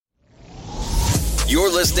You're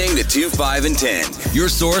listening to 2, 5, and 10, your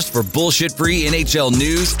source for bullshit-free NHL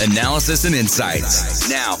news, analysis, and insights.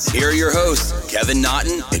 Now, here are your hosts, Kevin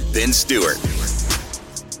Naughton and Ben Stewart.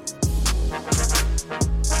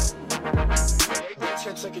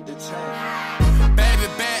 Baby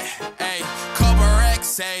bet, ayy, couple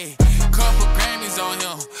racks, ayy, couple Grammys on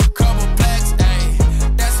him, couple blacks,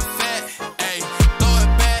 ayy, that's a fact, ayy, throw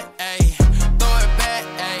it back,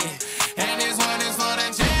 ayy, and this one is for the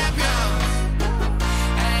champion.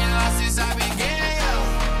 Ain't lost since I began, yo.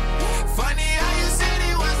 Funny how you said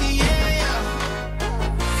it was the year, yo.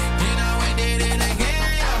 Then I went did it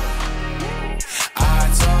again, yo. I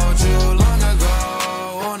told you long ago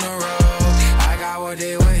on the road, I got what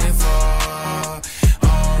they waiting for.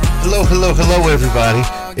 Hello, everybody,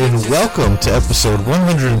 and welcome to episode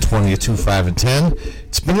 120 of 2, 5, and 10.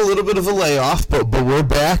 It's been a little bit of a layoff, but we're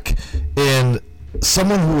back, and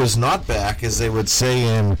someone who is not back, as they would say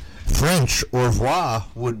in French, au revoir,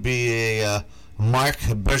 would be a Marc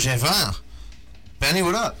Bergevin. Benny,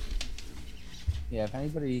 what up? Yeah, if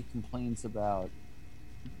anybody complains about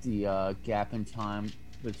the gap in time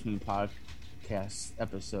between podcast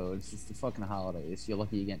episodes, it's the fucking holidays. You're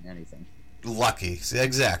lucky you're getting anything. Lucky,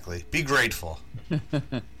 exactly. Be grateful.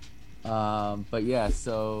 But yeah,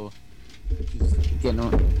 so just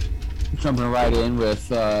jumping right in with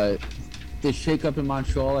this shakeup in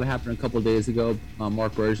Montreal that happened a couple of days ago.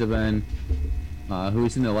 Marc Bergevin, who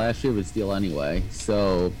was in there last year, was deal anyway.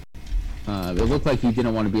 So it looked like he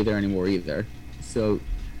didn't want to be there anymore either. So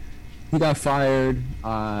he got fired.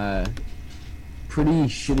 Pretty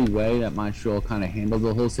shitty way that Montreal kind of handled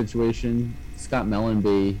the whole situation. Scott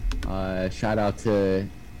Mellanby, shout out to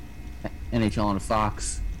NHL on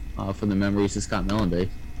Fox for the memories of Scott Mellanby,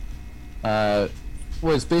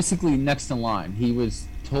 was basically next in line. He was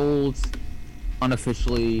told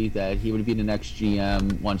unofficially that he would be the next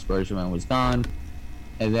GM once Bergevin was gone,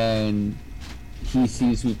 and then he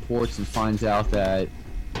sees reports and finds out that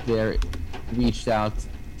they reached out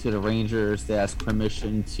to the Rangers to ask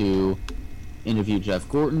permission to interview Jeff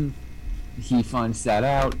Gorton. He finds that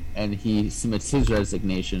out, and he submits his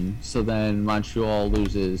resignation. So then Montreal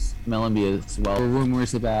loses Mellanby as well. There were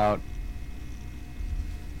rumors about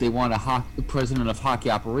they want a president of hockey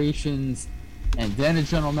operations and then a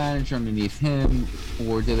general manager underneath him,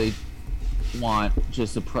 or do they want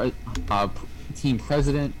just a team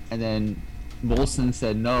president? And then Molson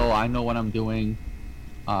said, no, I know what I'm doing.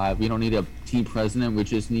 We don't need a team president. We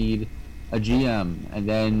just need a GM. And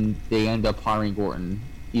then they end up hiring Gorton,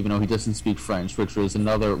 even though he doesn't speak French, which was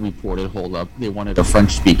another reported holdup. They wanted a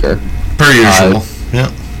French speaker. Per usual.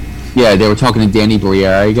 Yeah, they were talking to Danny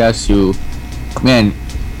Briere, I guess, who, man,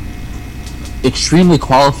 extremely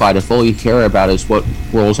qualified if all you care about is what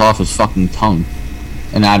rolls off his fucking tongue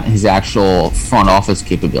and not his actual front office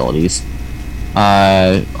capabilities.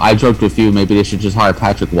 I joked with you, maybe they should just hire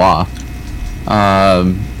Patrick Waugh.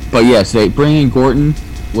 But yeah, so they bring in Gorton,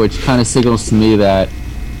 which kind of signals to me that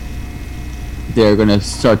they're going to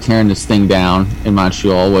start tearing this thing down in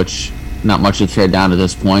Montreal, which not much to tear down at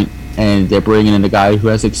this point. And they're bringing in a guy who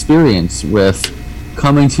has experience with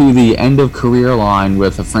coming to the end of career line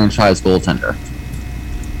with a franchise goaltender.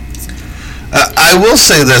 I will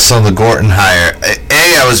say this on the Gorton hire.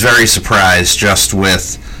 I was very surprised just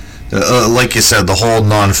with, like you said, the whole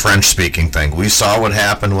non-French speaking thing. We saw what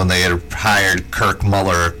happened when they had hired Kirk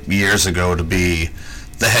Muller years ago to be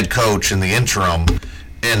the head coach in the interim,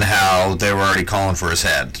 and how they were already calling for his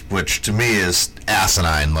head, which to me is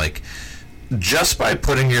asinine. Like, just by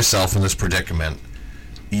putting yourself in this predicament,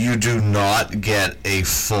 you do not get a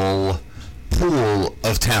full pool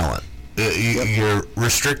of talent. You're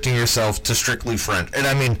restricting yourself to strictly French. And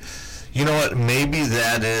I mean, you know what? Maybe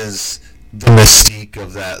that is the mystique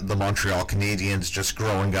of the Montreal Canadiens just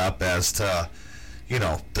growing up as to, you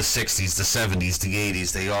know, the 60s, the 70s, the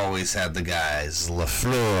 80s, they always had the guys,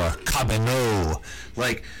 Lafleur, Cabinot.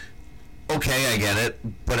 Like, okay, I get it,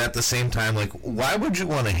 but at the same time, like, why would you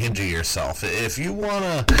want to hinder yourself? If you want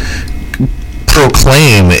to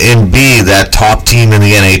proclaim and be that top team in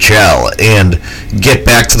the NHL and get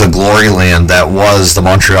back to the glory land that was the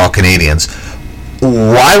Montreal Canadiens,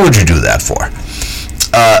 why would you do that for?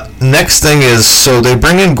 Next thing is, so they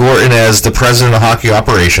bring in Gorton as the president of hockey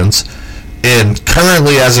operations, and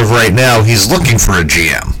currently, as of right now, he's looking for a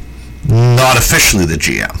GM, not officially the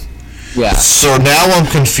GM. Yeah. So now I'm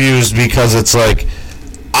confused because it's like,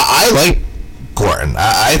 I like Gorton.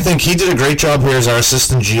 I think he did a great job here as our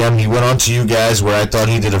assistant GM. He went on to you guys, where I thought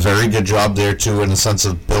he did a very good job there, too, in the sense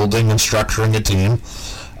of building and structuring a team.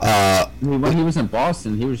 When he was in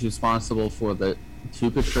Boston, he was responsible for the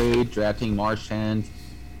Tuca trade, drafting Marchand,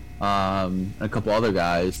 and a couple other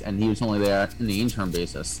guys, and he was only there in the interim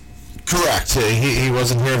basis. Correct. He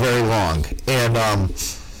wasn't here very long. And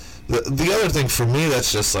the other thing for me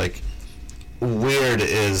that's just like weird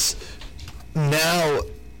is now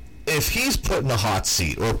if he's put in a hot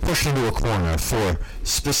seat or pushed into a corner for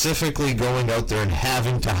specifically going out there and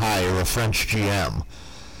having to hire a French GM,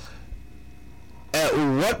 at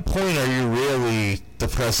what point are you really the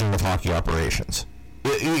president of hockey operations?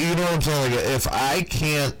 You know what I'm saying? Like, if I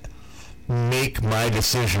can't make my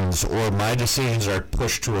decisions, or my decisions are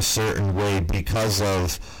pushed to a certain way because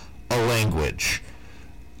of a language,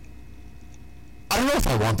 I don't know if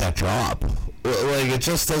I want that job. Like, it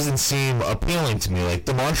just doesn't seem appealing to me. Like,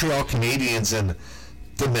 the Montreal Canadiens and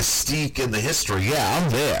the mystique and the history, yeah,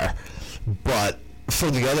 I'm there. But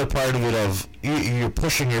for the other part of it of you're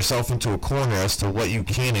pushing yourself into a corner as to what you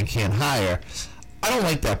can and can't hire, I don't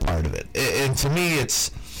like that part of it. And to me,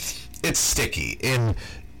 it's sticky. And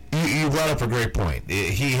you brought up a great point.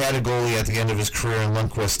 He had a goalie at the end of his career in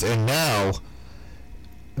Lundqvist, and now,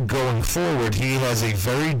 going forward, he has a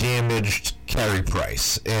very damaged Carey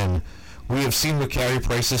Price. And we have seen what Carey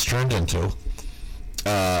Price has turned into.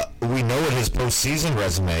 We know what his postseason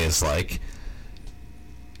resume is like.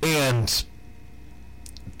 And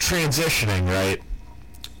transitioning, right?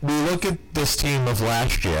 We look at this team of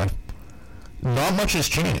last year, not much has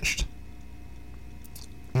changed.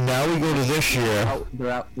 Now we go to this year.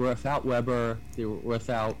 They're without Weber. They were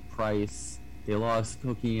without Price. They lost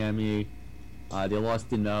Kotkaniemi. They lost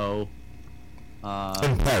Deneau.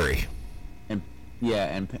 And Perry.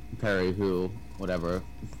 And Perry, who, whatever,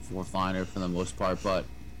 were finer for the most part. But,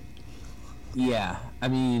 yeah, I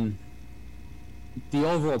mean, the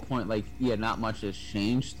overall point, like, yeah, not much has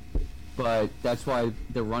changed. But that's why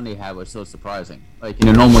the run they had was so surprising. Like, in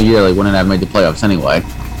a normal year, they wouldn't have made the playoffs anyway.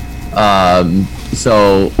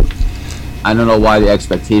 So I don't know why the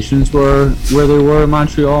expectations were where they were in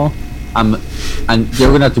Montreal. And they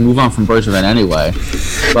were gonna have to move on from Bergevin anyway,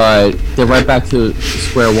 but they're right back to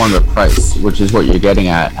square one with Price, which is what you're getting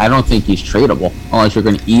at. I don't think he's tradable unless you're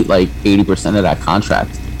gonna eat like 80% of that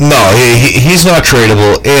contract. No, he's not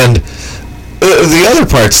tradable. And the other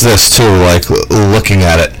part's this too. Like, looking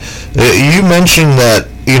at it, you mentioned that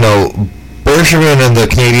Bergevin and the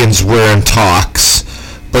Canadiens were in talks.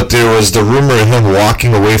 But there was the rumor of him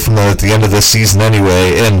walking away from them at the end of this season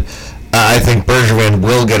anyway, and I think Bergevin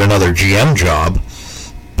will get another GM job.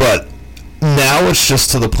 But now it's just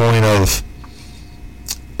to the point of,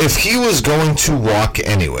 if he was going to walk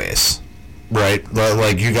anyways, right?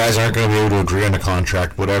 Like, you guys aren't going to be able to agree on a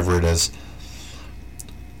contract, whatever it is.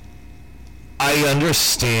 I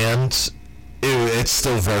understand it's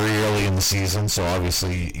still very early in the season, so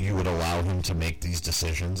obviously you would allow him to make these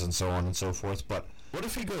decisions and so on and so forth, but what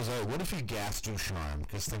if he goes out? What if he gassed Ducharme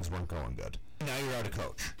because things weren't going good? Now you're out of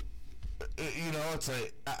coach. It's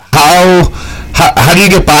like, how do you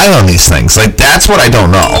get by on these things? Like, that's what I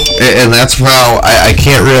don't know, and that's how I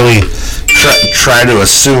can't really try to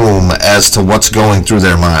assume as to what's going through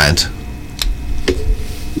their mind.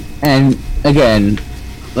 And again,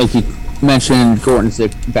 like you mentioned, Gorton's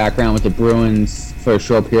background with the Bruins for a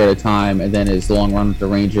short period of time, and then his long run with the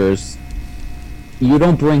Rangers. You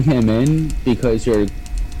don't bring him in because you're,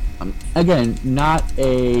 again, not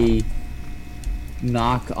a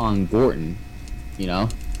knock on Gorton,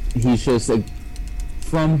 He's just,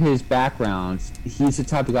 from his background, he's the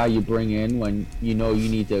type of guy you bring in when you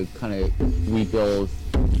need to kind of rebuild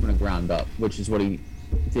from the ground up, which is what he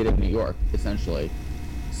did in New York, essentially.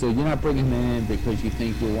 So you're not bringing him in because you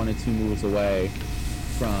think you're 1 or 2 moves away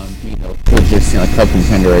from being a cup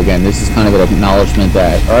contender again. This is kind of an acknowledgement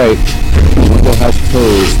that, all right, the window has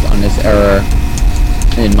closed on this era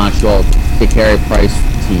in Montreal, the Carey Price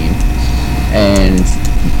team, and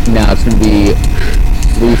now it's going to be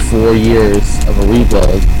 3-4 years of a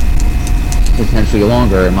rebuild, potentially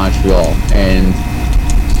longer in Montreal. And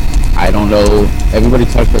I don't know, everybody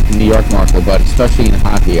talks about the New York market, but especially in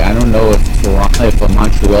hockey, I don't know if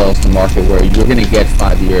Montreal is the market where you're going to get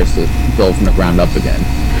 5 years to build from the ground up again.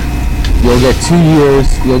 You'll get 2 years,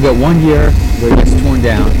 you'll get 1 year where it gets torn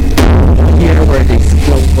down, 1 year where they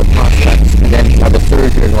steal the prospects, and then by the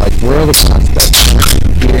third year, like, where are the prospects?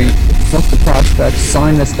 Fuck the prospects,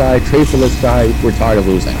 sign this guy, trade for this guy, we're tired of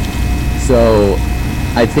losing. So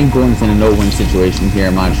I think Gordon's in a no-win situation here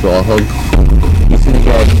in Montreal. He's going to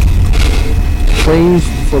get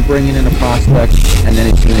praised for bringing in a prospect, and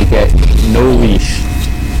then he's going to get no leash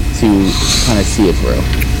to kind of see it through.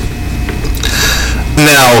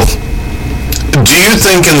 Now, do you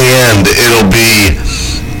think in the end it'll be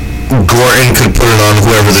Gorton could put it on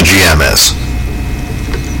whoever the GM is?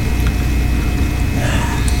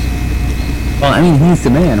 Well, I mean, he's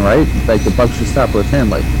the man, right? Like, the buck should stop with him.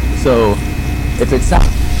 Like, so if it's not,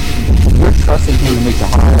 you're trusting him to make the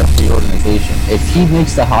hire for the organization. If he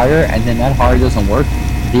makes the hire and then that hire doesn't work,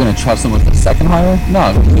 you're gonna trust him with the second hire?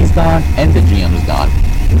 No, he's gone and the GM's gone.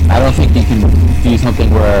 I don't think you can do something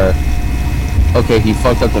where, okay, he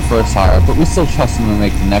fucked up the first hire, but we still trust him to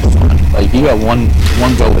make the next one. Like, you got one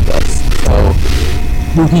go with this. So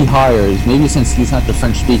who he hires, maybe since he's not the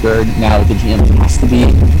French speaker, now the GM has to be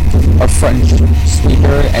a French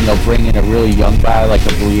speaker, and they'll bring in a really young guy like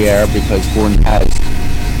a Briere because Gordon has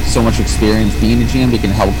so much experience being a GM, he can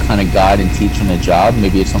help kind of guide and teach him the job.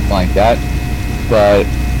 Maybe it's something like that. But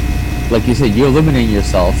like you said, you're eliminating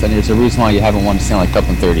yourself, and there's a reason why you haven't won a Stanley Cup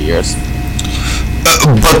in 30 years.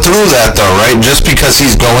 But through that, though, right, just because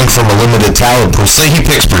he's going from a limited talent pool, say he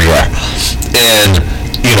picks Briere, and,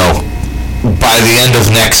 you know, by the end of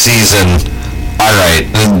next season, all right,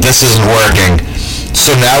 this isn't working,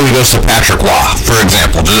 so now he goes to Patrick Roy, for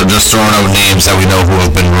example, just throwing out names that we know who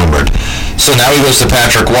have been rumored. So now he goes to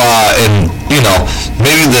Patrick Roy, and, you know,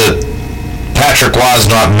 maybe the Patrick Roy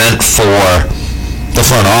is not meant for the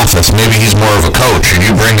front office. Maybe he's more of a coach, and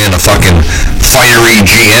you bring in a fucking fiery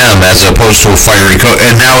GM as opposed to a fiery coach,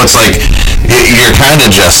 and now it's like you're kind of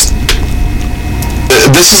just,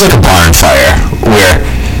 this is like a barn fire where,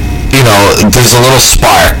 you know, there's a little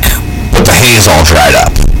spark but the hay's all dried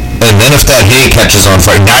up, and then if that hay catches on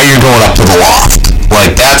fire, now you're going up to the loft.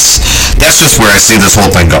 Like, that's just where I see this whole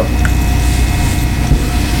thing go.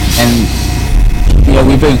 And you know,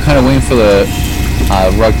 we've been kind of waiting for the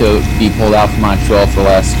rug to be pulled out from Montreal for the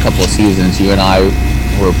last couple of seasons. You and I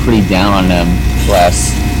were pretty down on them the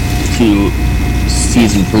last two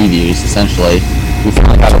season previews, essentially. We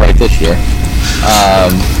finally got it right this year.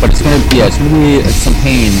 But it's gonna be some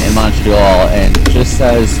pain in Montreal, and just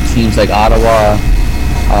as teams like Ottawa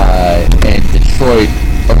and Detroit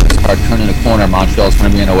start turning the corner, Montreal's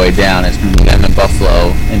gonna be on the way down. It's gonna be them and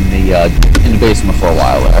Buffalo in the basement for a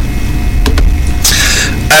while there.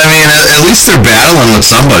 I mean, at least they're battling with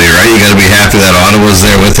somebody, right? You got to be happy that Ottawa's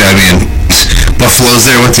there with you. I mean, Buffalo's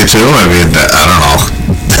there with you too. I mean, I don't know.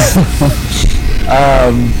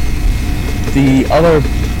 The other,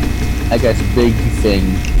 I guess, big thing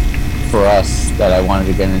for us that I wanted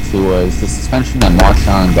to get into was the suspension that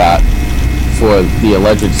Marchand got for the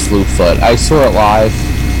alleged slew foot. I saw it live.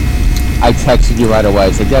 I texted you right away.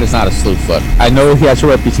 I said, that is not a slew foot. I know he has a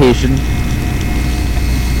reputation.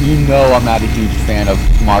 You know I'm not a huge fan of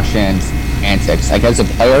Marchand's antics. Like, as a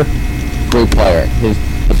player, great player.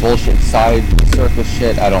 The bullshit side surface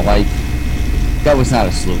shit I don't like. That was not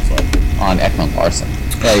a slew foot on Ekman Larsson.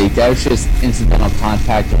 Like, that was just incidental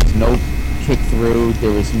contact. There was no kick through. There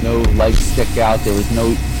was no leg stick out. There was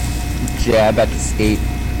no jab at the skate.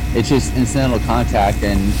 It's just incidental contact,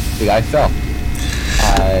 and the guy fell.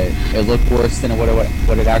 It looked worse than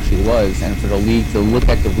what it actually was, and for the league to look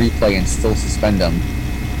at the replay and still suspend him,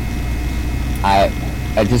 I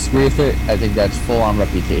disagree with it. I think that's full-on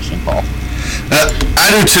reputation call. I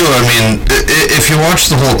do too. I mean, if you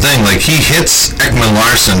watch the whole thing, like, he hits Ekman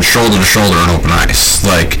Larsson shoulder to shoulder on open ice,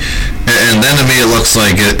 like, and then to me it looks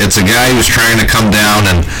like it's a guy who's trying to come down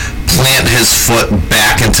and plant his foot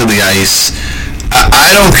back into the ice.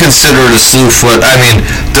 I don't consider it a slew foot. I mean,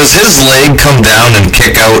 does his leg come down and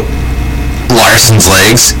kick out Larsson's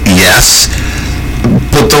legs? Yes.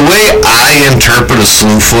 But the way I interpret a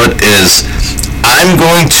slew foot is, I'm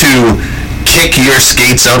going to kick your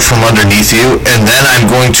skates out from underneath you, and then I'm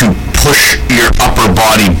going to push your upper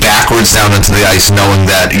body backwards down into the ice, knowing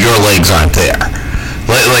that your legs aren't there.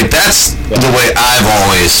 Like that's the way I've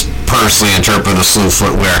always personally interpreted a slew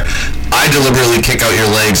foot, where I deliberately kick out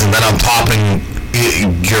your legs, and then I'm topping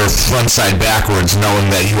your front side backwards,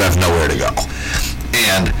 knowing that you have nowhere to go.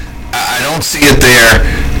 And I don't see it there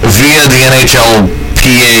via the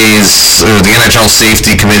NHLPA's or the NHL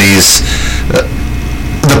safety committee's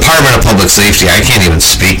Department of Public Safety. I can't even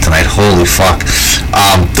speak tonight. Holy fuck.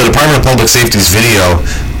 The Department of Public Safety's video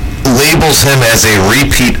labels him as a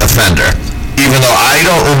repeat offender, even though I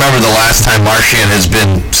don't remember the last time Marchand has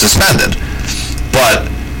been suspended.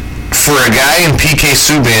 But for a guy in PK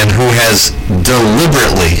Subban who has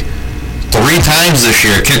deliberately 3 times this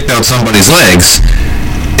year kicked out somebody's legs,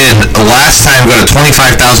 and last time got a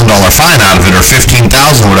 $25,000 fine out of it, or $15,000,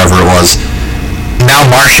 whatever it was, now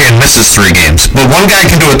Marchand misses 3 games. But one guy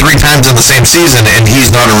can do it 3 times in the same season, and he's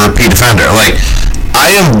not a repeat offender. Like,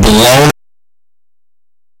 I am blown.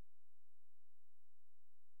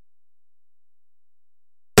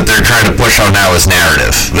 They're trying to push on now as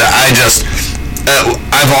narrative.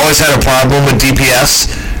 I've always had a problem with DPS,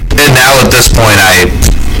 and now at this point,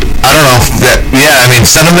 I don't know. Yeah, I mean,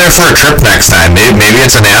 send him there for a trip next time. Maybe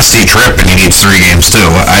it's a nasty trip and he needs 3 games too.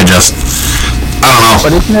 I don't know.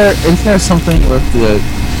 But isn't there something with the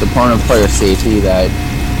Department of Player Safety that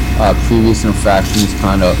previous infractions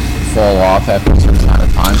kind of fall off after a certain amount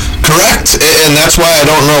of time? Correct, and that's why I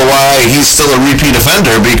don't know why he's still a repeat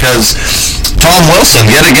offender, because Tom Wilson,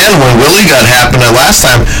 yet again, when Willie got happened last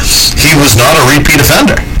time, he was not a repeat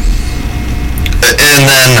offender. And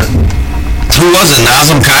then, who was it?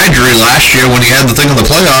 Nazem Kadri last year when he had the thing in the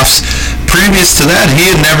playoffs. Previous to that, he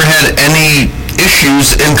had never had any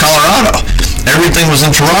issues in Colorado. Everything was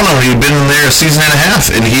in Toronto. He'd been in there a season and a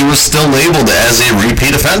half, and he was still labeled as a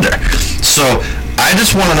repeat offender. So I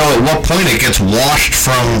just want to know at what point it gets washed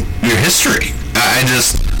from your history.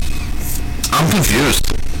 I'm confused.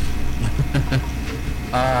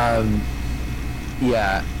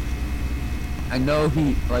 Yeah. I know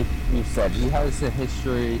he, like you said, he has a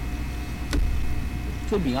history.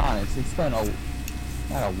 To be honest, it's been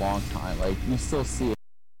not a long time. Like, you still see it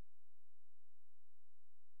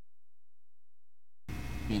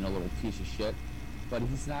being a little piece of shit, but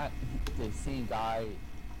he's not the same guy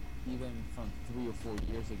even from 3 or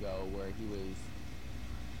 4 years ago where he was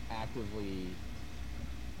actively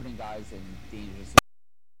putting guys in dangerous.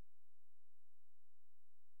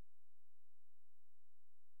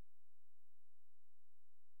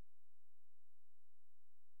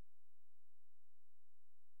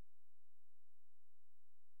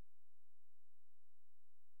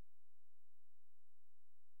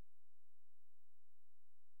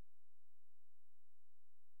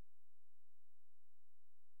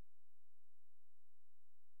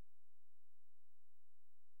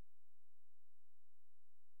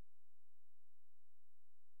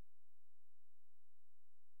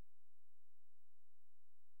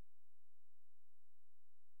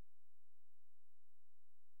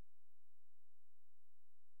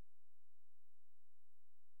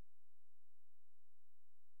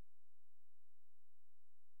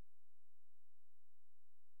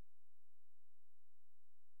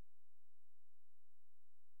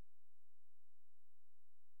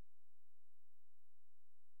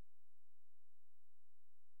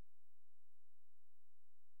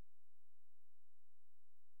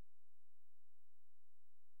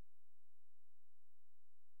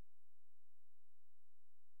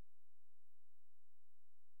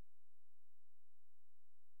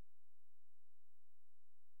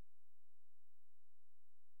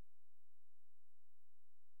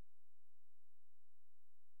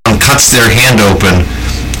 Cuts their hand open,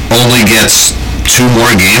 only gets 2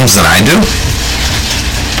 more games than I do.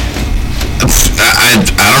 I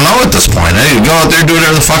don't know at this point. Hey, you go out there, do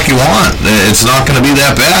whatever the fuck you want. It's not going to be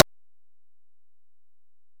that bad.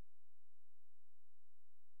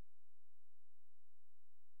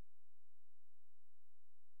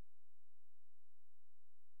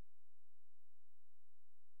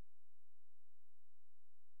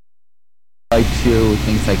 Like you,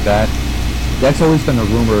 things like that. That's always been a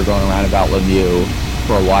rumor going around about Lemieux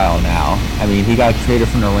for a while now. I mean, he got traded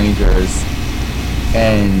from the Rangers,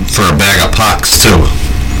 and For a bag of pucks, too.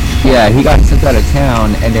 yeah, he got sent out of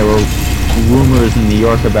town, and there were rumors in New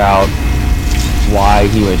York about why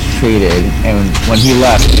he was traded. And when he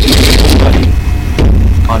left, everybody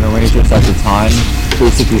on the Rangers at the time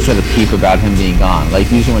basically said a peep about him being gone.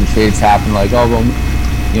 Like, usually when trades happen, like, oh, well,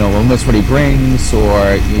 we'll miss what he brings,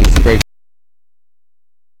 or he's a great.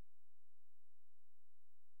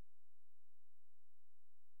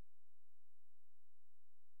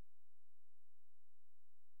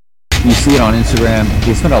 You see it on Instagram.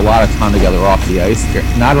 They spend a lot of time together off the ice.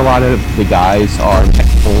 Not a lot of the guys are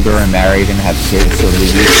older and married and have kids, so they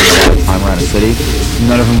usually spend a lot of time around the city.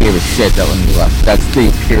 None of them gave a shit that when he left. That's the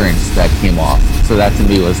appearance that came off. So that to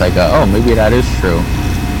me was like, oh, maybe that is true.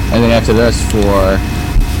 And then after this, for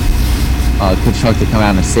Tkachuk to come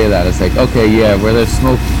out and say that, it's like, okay, yeah, where there's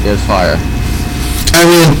smoke, there's fire. I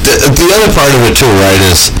mean, the other part of it, too, right,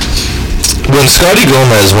 is when Scotty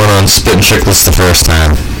Gomez went on Spit and Chicklets the first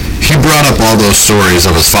time, he brought up all those stories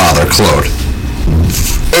of his father, Claude.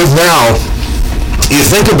 And now, you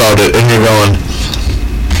think about it and you're going,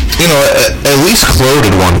 at least Claude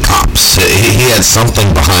had won cups. He had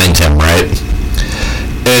something behind him, right?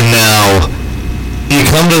 And now, you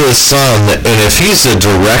come to the son, and if he's a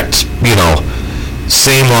direct,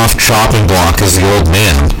 same off chopping block as the old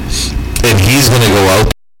man, and he's going to go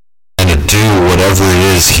out and do whatever it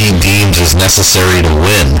is he deems is necessary to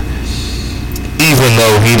win, even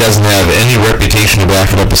though he doesn't have any reputation to back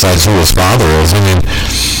it up besides who his father is. I mean,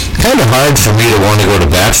 kind of hard for me to want to go to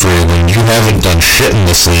bat for you when you haven't done shit in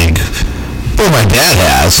this league. Well, my dad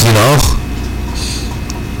has,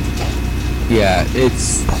 Yeah,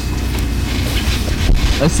 it's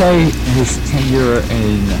let's say his tenure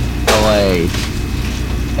in LA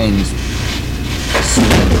ends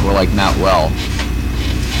soon or like not well.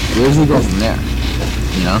 Where does he go from there?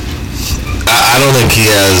 You know? I don't think he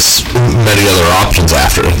has many other options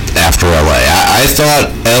after LA. I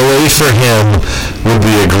thought LA for him would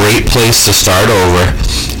be a great place to start over.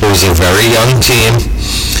 It was a very young team.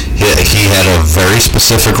 He had a very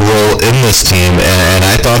specific role in this team, and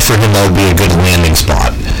I thought for him that would be a good landing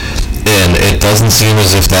spot. And it doesn't seem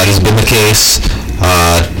as if that has been the case.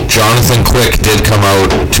 Jonathan Quick did come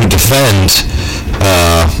out to defend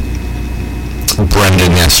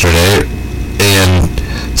Brendan yesterday and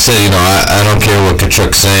said, I don't care what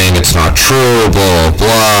Tkachuk's saying, it's not true, blah, blah,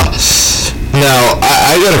 blah. Now,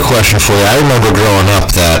 I got a question for you. I remember growing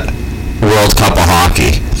up that World Cup of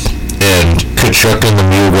Hockey and Tkachuk and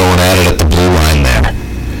Lemieux going at it at the blue line there.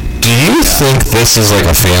 Do you think this is like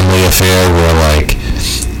a family affair where, like,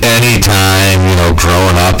 anytime,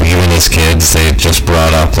 growing up, even as kids, they just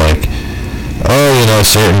brought up, like,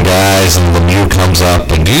 certain guys, and Lemieux comes up,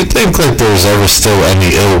 and do you think, like, there's ever still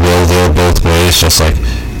any ill will there both ways? Just like,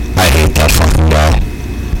 I hate that fucking guy.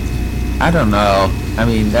 I don't know. I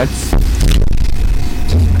mean, that's...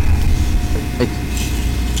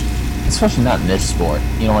 especially not in this sport.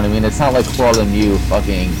 You know what I mean? It's not like Claude Lemieux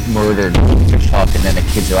fucking murdered Tkachuk and then the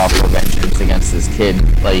kids are out for vengeance against this kid.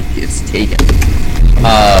 Like, it's taken.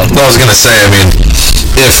 I was gonna say, I mean,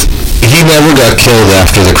 if he never got killed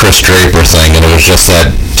after the Chris Draper thing, and it was just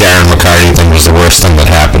that Darren McCarty thing was the worst thing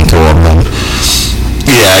that happened to him, then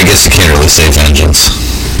yeah, I guess you can't really say vengeance.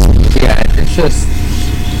 Yeah, it's just,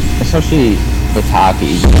 especially with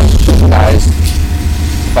hockey, guys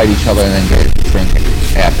fight each other and then get a drink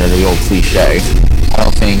after, the old cliche. I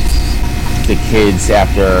don't think the kids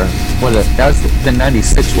after, that was the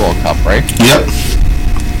 96 World Cup, right? Yep.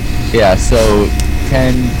 Yeah, so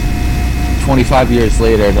 25 years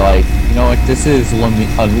later, they're like, you know what, this is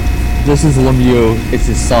Lemieux, it's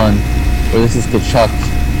his son, or this is Tkachuk,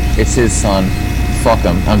 it's his son, fuck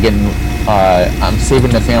him, I'm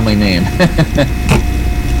saving the family name.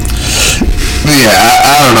 Yeah,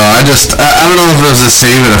 I don't know, I don't know if it was a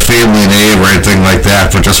saving a family name or anything like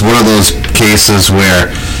that, but just one of those cases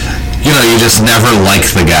where, you just never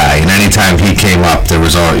liked the guy, and anytime he came up, there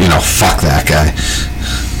was all, fuck that guy.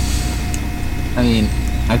 I mean,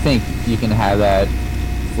 I think you can have that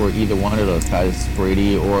for either one of those guys,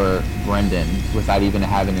 Brady or Brendan, without even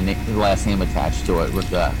having the last name attached to it with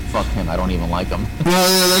the, fuck him, I don't even like him. Well,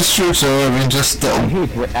 yeah, that's true, so, I mean, just...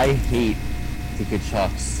 I hate the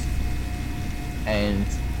Tkachuks, and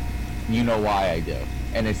you know why I do.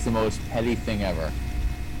 And it's the most petty thing ever.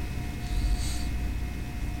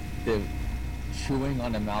 The chewing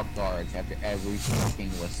on the mouth guards after every fucking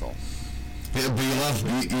whistle. Yeah, but you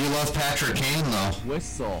love Patrick Kane, though.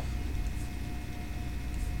 Whistle.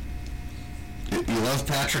 You love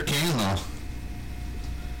Patrick Kane, though.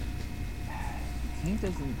 Kane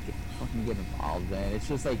doesn't fucking get involved, man. It's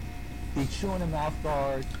just like, they chew on the mouth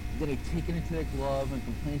guard, then they take it into their glove and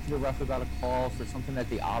complain to the ref about a call for something that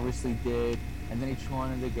they obviously did, and then they chew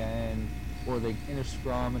on it again, or they in a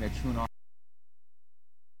scrum and they're chewing on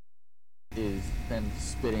is then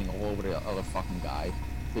spitting all over the other fucking guy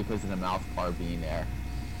because of the mouth guard being there.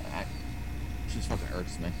 That just fucking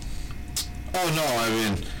irks me. Oh no, I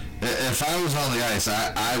mean, if I was on the ice,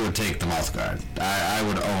 I would take the mouth guard. I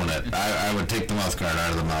would own it. I would take the mouth guard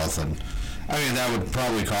out of the mouth, and I mean that would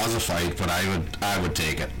probably cause a fight, but I would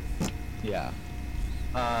take it. Yeah.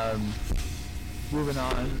 Moving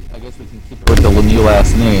on, I guess we can keep it with the Lemieux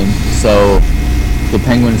last name. So the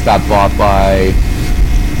Penguins got bought by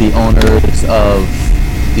the owners of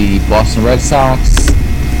the Boston Red Sox.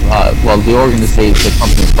 The organization, the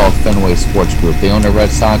company is called Fenway Sports Group. They own the Red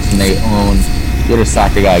Sox, and they own the other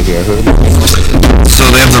soccer guy here. So they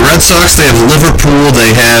have the Red Sox, they have Liverpool,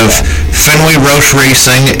 they have Fenway Roche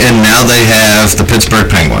Racing, and now they have the Pittsburgh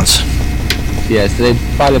Penguins. Yeah, so they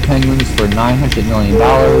buy the Penguins for $900 million.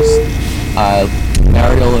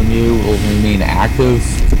 Mario Lemieux will remain active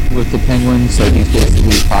with the Penguins, so he's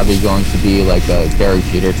basically probably going to be like a Derek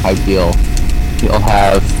Jeter type deal. He'll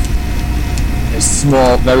have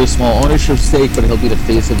a very small ownership stake, but he'll be the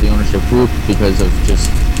face of the ownership group because of just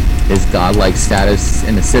his godlike status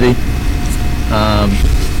in the city.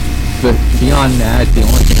 But beyond that, the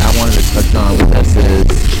only thing I wanted to touch on with this is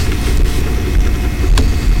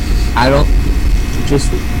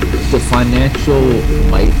the financial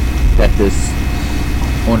might that this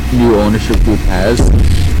new ownership group has.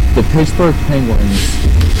 The Pittsburgh Penguins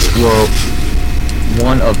were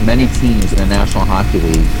one of many teams in the National Hockey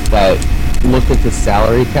League that looked at the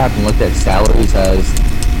salary cap and looked at salaries as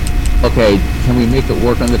okay, can we make it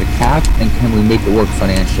work under the cap, and can we make it work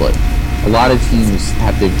financially? A lot of teams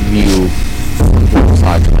have to view both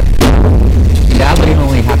sides of it. Now they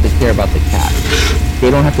only have to care about the cap. They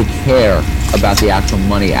don't have to care about the actual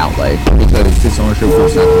money outlay, because this ownership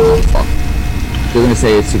group's not going to give a fuck. They're going to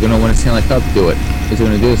say, is it going to win a Stanley Cup? Do it. Is it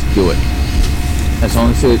going to do this? Do it. As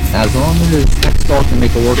long as Hextall can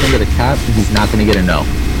make it work under the cap, he's not going to get a no.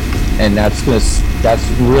 And that's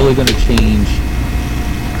really going to change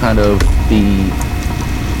kind of the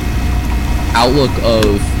outlook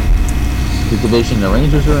of the division the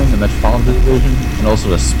Rangers are in, the Metropolitan Division, and also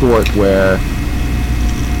the sport, where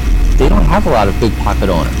they don't have a lot of big pocket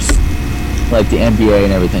owners like the NBA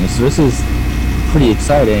and everything. So this is pretty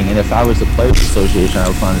exciting, and if I was the Players Association, I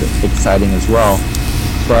would find it exciting as well.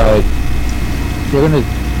 But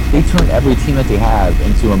they turn every team that they have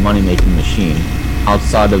into a money-making machine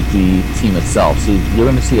outside of the team itself. So you're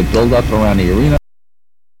going to see a build-up around the arena.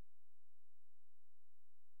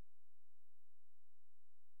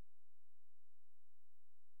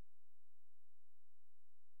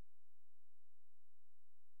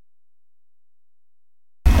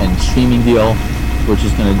 And streaming deal, which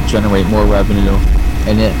is going to generate more revenue.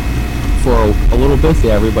 And for a little bit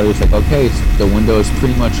there, everybody was like, okay, the window is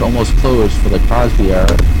pretty much almost closed for the Crosby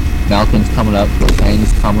era. Malkin's coming up,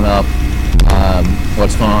 Letang's coming up,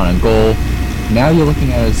 what's going on in goal. Now you're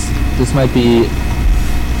looking at this might be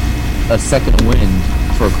a second wind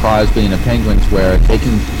for Crosby and the Penguins, where they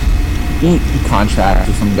can eat contracts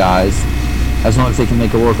with some guys as long as they can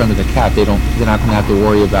make it work under the cap. They're not going to have to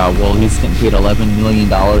worry about, well, he's getting paid $11 million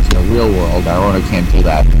in the real world. Our owner can't do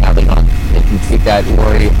that. Now they can take that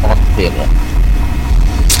worry off the table.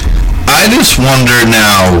 I just wonder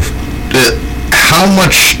now how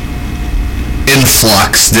much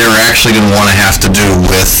influx they're actually going to want to have to do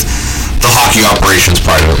with the hockey operations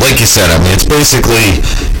part of it. Like you said, I mean, it's basically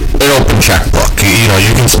an open checkbook. You know,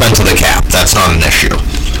 you can spend to the cap. That's not an issue.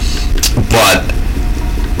 But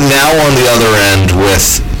now on the other end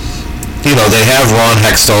with, you know, they have Ron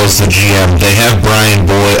Hextall as the GM. They have Brian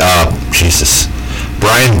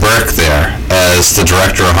Burke there as the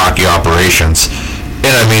director of hockey operations.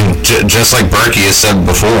 And I mean, just like Berkey has said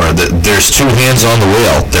before, there's two hands on the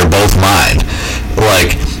wheel. They're both mine.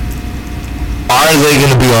 Like, are they going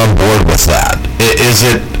to be on board with that? Is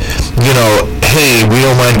it, you know, hey, we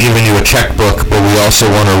don't mind giving you a checkbook, but we also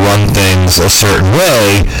want to run things a certain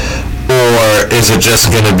way? Or is it just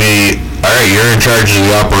going to be, all right, you're in charge of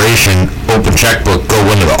the operation, open checkbook, go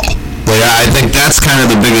win it all? Like, I think that's kind of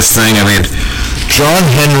the biggest thing. I mean, John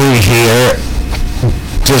Henry here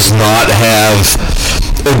does not have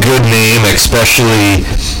a good name, especially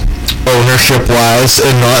ownership-wise,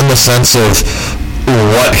 and not in the sense of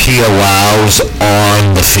what he allows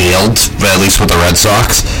on the field, at least with the Red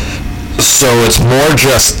Sox. So it's more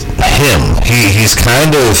just him. He's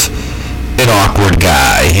kind of an awkward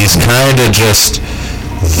guy. He's kind of just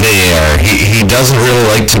there. He doesn't really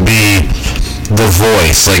like to be the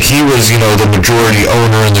voice. Like, he was, you know, the majority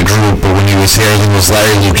owner in the group, but when he was here, then was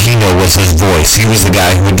Larry Lucchino was his voice. He was the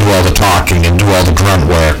guy who would do all the talking and do all the grunt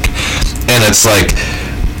work. And it's like,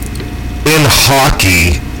 in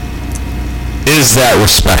hockey, is that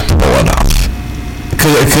respectable enough?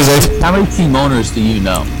 Because how many team owners do you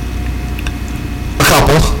know? A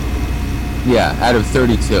couple. Yeah, out of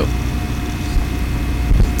 32.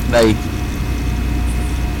 Like,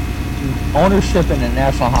 ownership in the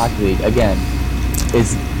National Hockey League, again,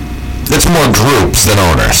 it's more groups than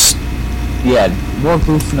owners. Yeah, more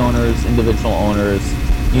groups than owners, individual owners.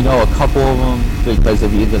 You know, a couple of them because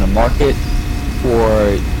of either the market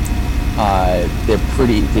or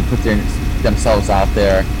they put themselves out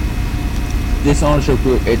there. This ownership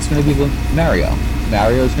group, it's going to be Mario.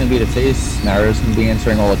 Mario's going to be the face. Mario's going to be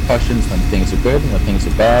answering all the questions when things are good and when things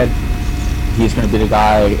are bad. He's going to be the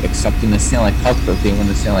guy accepting the Stanley Cup if they win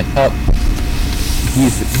the Stanley Cup.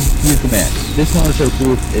 He's the man. This ownership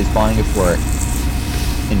group is buying it for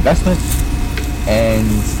investment and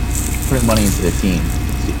putting money into the team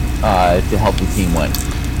to help the team win.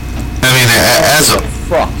 I mean, as a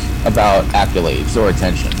fuck about accolades or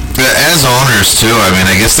attention. As owners too, I mean,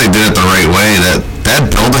 I guess they did it the right way. That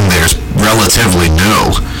building there is relatively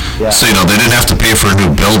new, yeah. So you know they didn't have to pay for a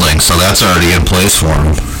new building, so that's already in place for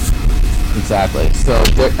them. Exactly. So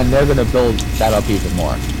they're going to build that up even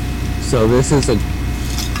more. So this is a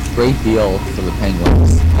great deal for the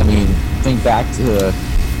Penguins. I mean, think back to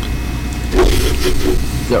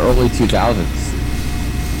the early 2000s.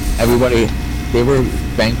 Everybody, they were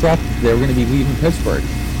bankrupt. They were going to be leaving Pittsburgh.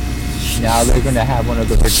 Now they're going to have one of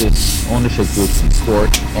the richest ownership groups in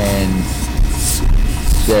sport, and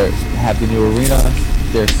they have the new arena.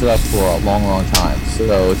 they're set up for a long, long time.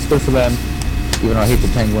 So it's good for them, even though I hate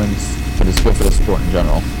the Penguins, but it's good for the sport in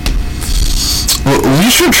general. Well, we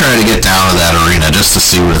should try to get down to that arena just to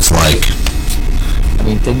see what it's like. I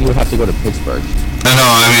mean, then you would have to go to Pittsburgh. I know,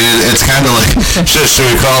 I mean, it's kind of like, should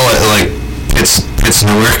we call it, like, it's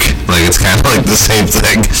Newark? Like, it's kind of like the same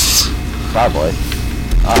thing. Probably.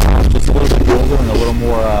 Just a little bit older and a little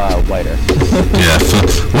more whiter. Yeah.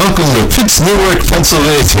 Welcome to Newark,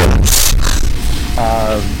 Pennsylvania.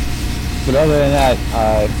 But other than that,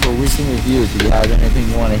 for recent review, do you have anything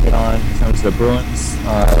you want to hit on in terms of the Bruins?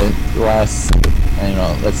 The last, I don't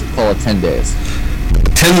know, let's call it 10 days.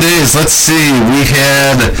 10 days, let's see. We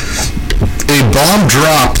had a bomb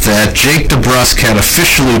drop that Jake DeBrusk had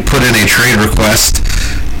officially put in a trade request.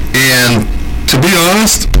 And to be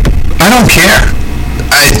honest, I don't care.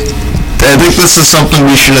 I think this is something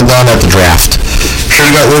we should have done at the draft. Should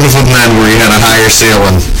have got rid of him then where he had a higher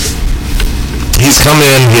ceiling. He's come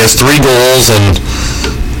in, he has 3 goals and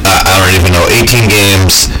I don't even know, 18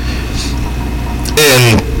 games.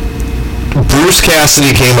 And Bruce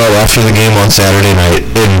Cassidy came out after the game on Saturday night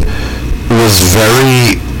and was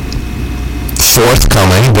very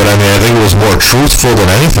forthcoming, but I mean, I think it was more truthful than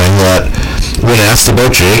anything, that when asked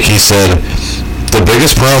about Jake, he said, the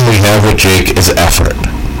biggest problem we have with Jake is effort.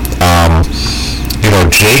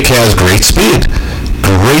 Jake has great speed.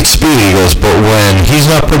 He goes, but when he's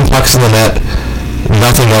not putting pucks in the net,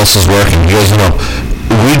 nothing else is working. He goes,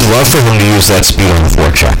 we'd love for him to use that speed on the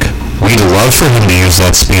forecheck. We'd love for him to use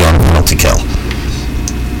that speed on a penalty kill.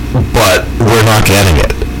 But we're not getting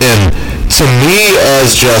it. And to me,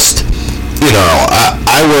 as just,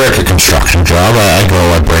 I work a construction job.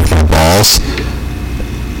 I break my balls.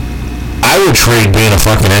 I would trade being a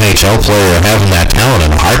fucking NHL player and having that talent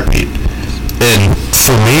in a heartbeat. And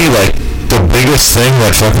for me, like, the biggest thing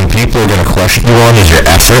that fucking people are going to question you on is your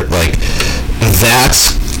effort. Like,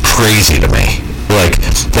 that's crazy to me. Like,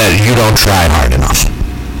 that you don't try hard enough.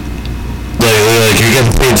 Like you're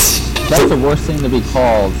getting paid. That's the worst thing to be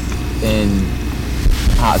called in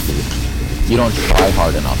hockey. You don't try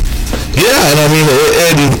hard enough. Yeah, and I mean,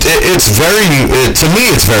 it's very, to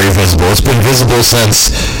me, it's very visible. It's been visible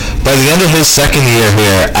since, by the end of his second year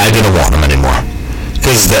here, I didn't want him anymore.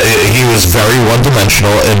 Because he was very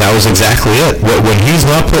one-dimensional, and that was exactly it. When he's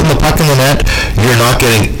not putting the puck in the net, you're not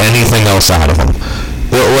getting anything else out of him.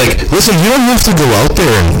 Like, listen, you don't have to go out there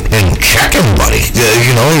and check anybody.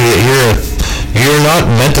 You're not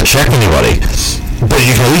meant to check anybody. But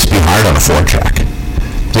you can at least be hard on a forecheck.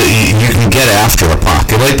 You can get after a puck.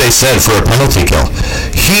 And like they said, for a penalty kill,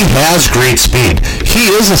 he has great speed. He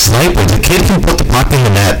is a sniper. The kid can put the puck in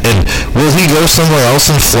the net. And will he go somewhere else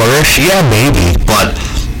and flourish? Yeah, maybe. But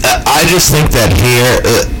I just think that here,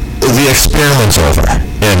 the experiment's over.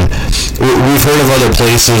 And we've heard of other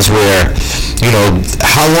places where,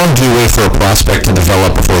 how long do you wait for a prospect to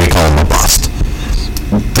develop before you call him a bust?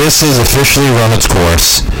 This has officially run its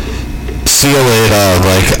course. See you later.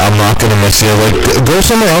 Like, I'm not going to miss you. Like, go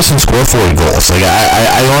somewhere else and score 40 goals. Like,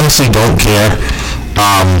 I honestly don't care.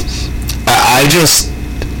 I just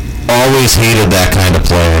always hated that kind of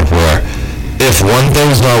player where if one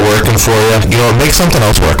thing's not working for you, make something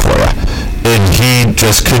else work for you. And he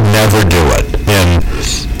just could never do it. And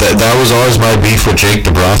that was always my beef with Jake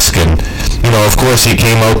DeBrusk. And, of course he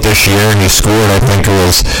came out this year and he scored, I think it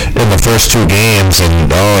was in the first 2 games.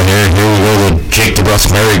 And, here we go, the Jake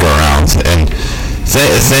DeBrusk merry-go-round. And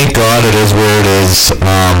thank God it is where it is.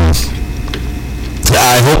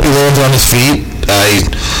 I hope he lands on his feet.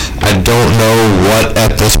 I don't know what,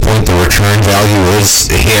 at this point, the return value is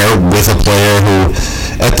here with a player who,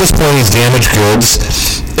 at this point, he's damaged goods.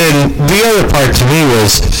 And the other part to me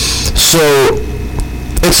was, so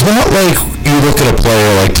it's not like you look at a player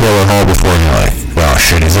like Taylor Hall before and you're like, oh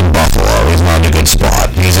shit, he's in Buffalo, he's not in a good spot,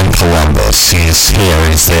 he's in Columbus, he's here,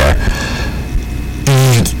 he's there.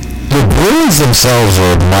 The Bruins themselves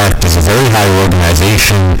are marked as a very high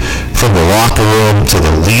organization, from the locker room to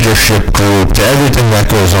the leadership group to everything that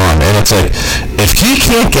goes on. And it's like, if he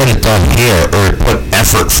can't get it done here or put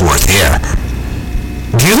effort forth here,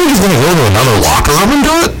 do you think he's going to go to another locker room and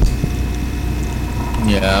do it?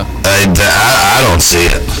 Yeah. I don't see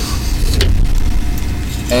it.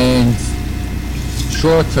 And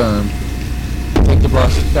short term, take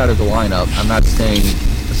DeBrusk out of the lineup. I'm not saying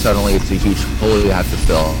suddenly it's a huge hole you have to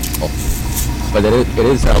fill, but it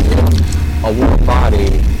is a warm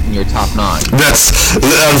body in your top 9. That's,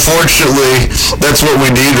 unfortunately, that's what we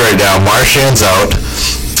need right now. Marchand's out.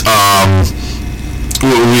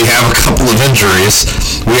 We have a couple of injuries.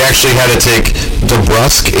 We actually had to take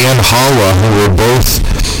DeBrusk and Haula, who were both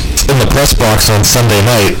in the press box on Sunday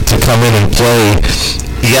night, to come in and play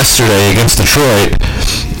yesterday against Detroit.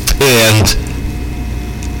 And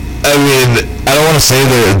I mean, I don't want to say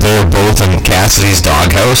they're both in Cassidy's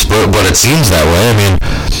doghouse, but it seems that way. I mean,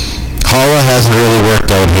 Holla hasn't really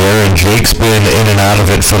worked out here, and Jake's been in and out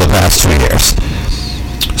of it for the past 2 years.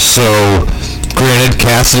 So, granted,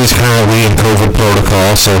 Cassidy's currently in COVID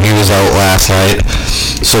protocol, so he was out last night.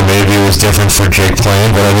 So maybe it was different for Jake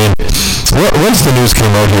playing, but I mean, once the news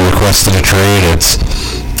came out he requested a trade,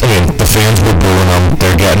 the fans were booing him,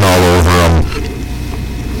 they're getting all over him.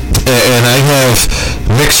 And I have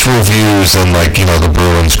mixed reviews in, the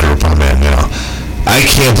Bruins group I'm in, I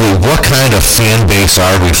can't believe, what kind of fan base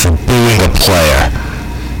are we for booing a player?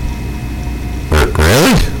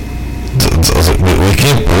 Really? We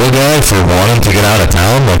can't boo a guy for wanting to get out of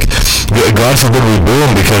town? God forbid we boo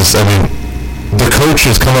him because, the coach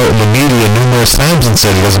has come out in the media numerous times and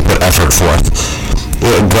said he doesn't put effort forth.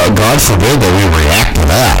 God forbid that we react to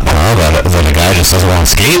that, that a guy just doesn't want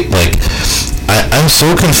to skate. I'm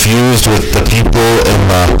so confused with the people in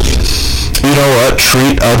the,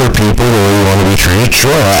 treat other people the way you want to be treated.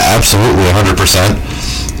 Sure, absolutely, 100%.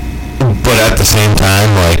 But at the same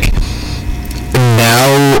time,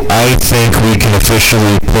 now I think we can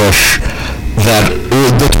officially push that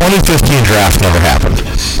the 2015 draft never happened.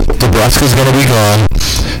 DeBruska's going to be gone.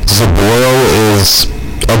 Zaboro is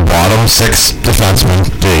a bottom 6 defenseman.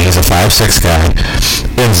 He's a 5'6" guy.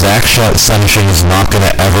 And Zach Senyshyn is not going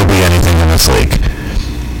to ever be anything in this league.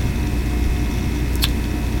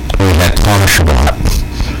 We had Thomas Chabot.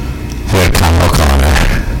 We had Kyle O'Connor.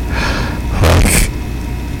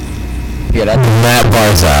 Matt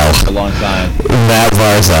Barzal. A long time. Matt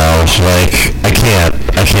Barzal. I can't.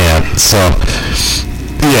 So,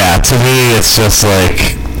 yeah, to me, it's just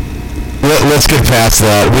let's get past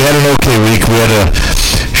that. We had an okay week. We had a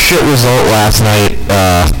shit result last night.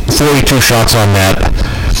 42 shots on net.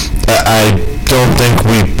 I don't think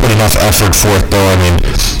we put enough effort forth, though.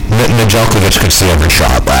 Nedeljkovic could see every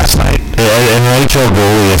shot last night. An NHL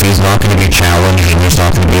goalie, if he's not going to be challenged and there's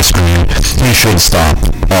not going to be a screen, he should stop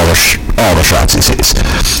all the shots he sees.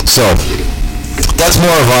 So, that's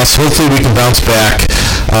more of us. Hopefully we can bounce back.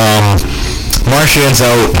 Marchand's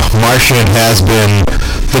out. Marchand has been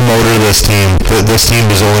the motor of this team. This team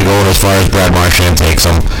is only going as far as Brad Marchand takes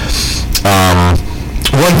them.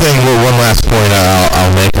 One last point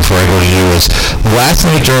I'll make before I go to you is, last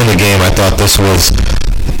night during the game, I thought this was,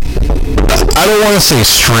 I don't want to say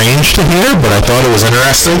strange to hear, but I thought it was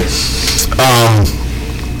interesting.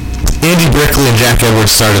 Andy Brickley and Jack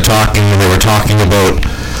Edwards started talking, and they were talking about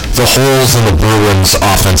the holes in the Bruins'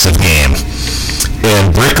 offensive game.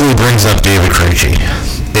 And Brickley brings up David Krejci,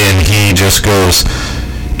 and he just goes,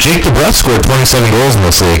 Jake DeBrusk scored 27 goals in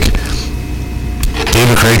this league.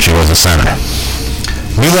 David Krejci was a center.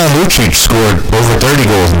 Milan Lucic scored over 30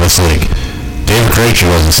 goals in this league. David Krejci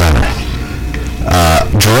was a center.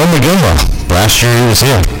 Jerome McGinley, last year he was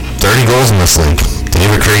here. 30 goals in this league.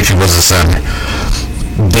 David Krejci was a center.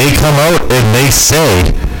 They come out and they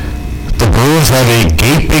say the Bruins have a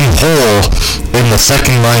gaping hole in the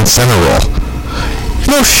second line center role.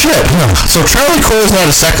 No shit. No. So Charlie Cole's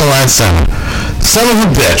not a second line center. Son of a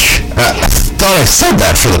bitch. I thought I said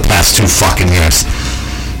that for the past 2 fucking years.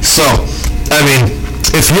 So,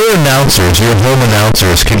 if your announcers, your home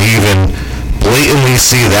announcers, can even blatantly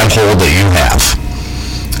see that hole that you have,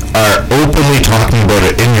 are openly talking about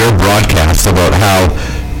it in your broadcast about how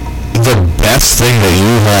the best thing that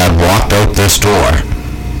you had walked out this door,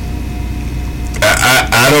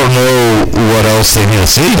 I don't know what else they need to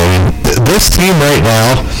see. This team right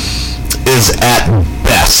now is at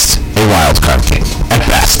best a wild card team. At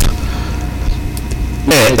best.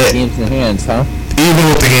 Even with the games in hand, huh? Even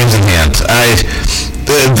with the games in hand.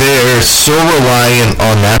 They're so reliant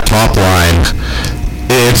on that top line.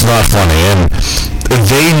 It's not funny. And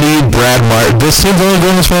they need Brad Marchand. This team's only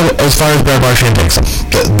going as far as Brad Marchand takes them.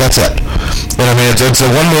 That's it. And it's a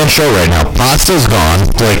one-man show right now. Pasta's gone.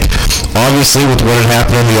 Obviously, with what had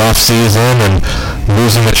happened in the off-season and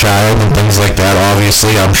losing a child and things like that,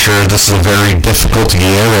 obviously, I'm sure this is a very difficult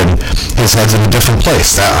year and his head's in a different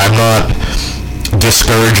place. I'm not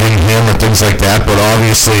discouraging him or things like that, but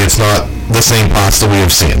obviously it's not the same Pasta we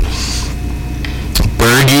have seen.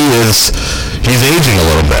 Bergie he's aging a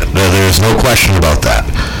little bit. There's no question about that.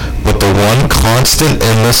 But the one constant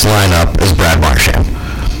in this lineup is Brad Marchand.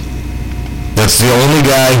 That's the only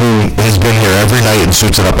guy who has been here every night and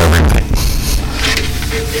suits it up every night.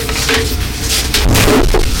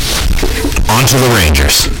 On to the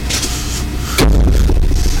Rangers.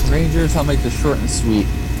 Rangers, I'll make this short and sweet.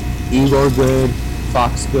 Igor good,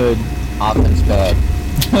 Fox good, offense bad.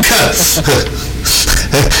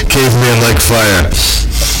 Caveman like fire.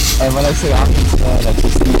 And when I say offense bad, I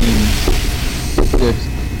just mean just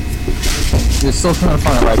they're still trying to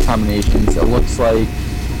find the right combinations. It looks like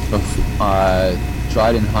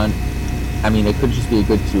Dryden Hunt. I mean, it could just be a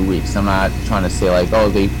good 2 weeks. I'm not trying to say like, oh,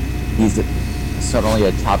 he's suddenly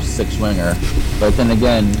a top 6 winger, but then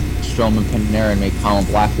again, Strome and Panarin made Colin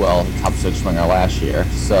Blackwell a top 6 winger last year,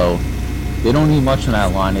 so they don't need much on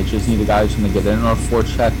that line. They just need a guy who's going to get in on a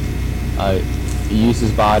forecheck, use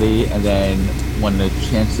his body, and then when the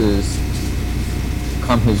chances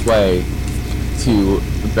come his way, to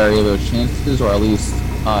bury those chances or at least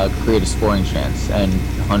create a scoring chance. And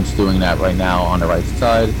Hunt's doing that right now on the right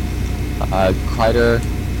side. Kreider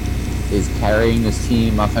is carrying this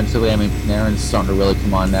team offensively. I mean, Panarin's starting to really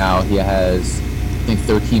come on now. He has, I think,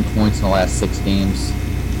 13 points in the last 6 games.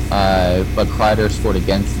 But Kreider scored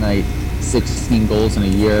again tonight. 16 goals in a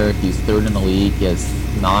year. He's 3rd in the league. He has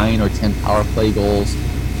 9 or 10 power play goals.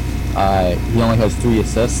 He only has 3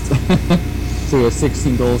 assists. So he has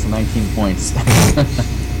 16 goals and 19 points.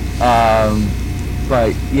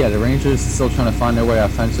 But yeah, the Rangers are still trying to find their way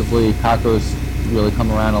offensively. Kakko's really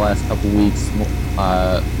come around the last couple weeks.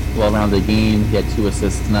 Well around the game. He had 2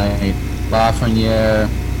 assists tonight. Lafreniere,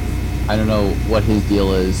 I don't know what his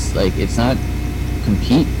deal is. Like, it's not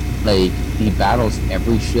compete. Like, he battles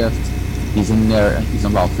every shift. He's in there. He's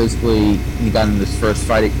involved physically. He got in this first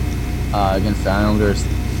fight against the Islanders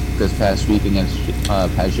this past week against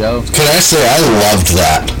Pajot. Can I say I loved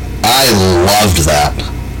that? I loved that.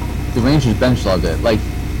 The Rangers bench loved it. Like,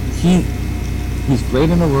 he's great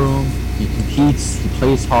in the room. He competes. He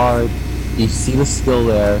plays hard. You see the skill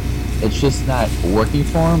there. It's just not working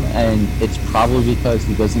for him, and it's probably because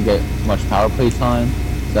he doesn't get much power play time.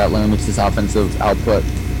 So that limits his offensive output.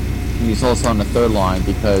 He's also on the 3rd line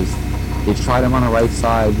because they tried him on the right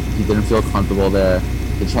side. He didn't feel comfortable there.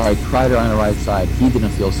 They tried Kreider on the right side. He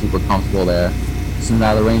didn't feel super comfortable there. So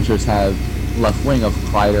now the Rangers have left wing of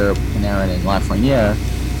Kreider, Panarin, and Lafreniere.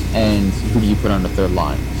 And who do you put on the 3rd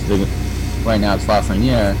line? So right now it's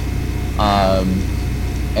Lafreniere.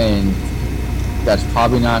 And that's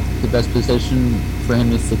probably not the best position for him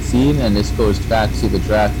to succeed. And this goes back to the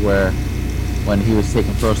draft where when he was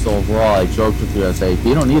taken 1st overall, I joked with you. I was like,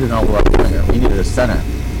 we don't need an overall winger. We needed a center.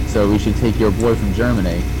 So we should take your boy from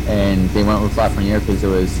Germany. And they went with Lafreniere because it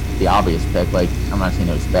was the obvious pick. Like, I'm not saying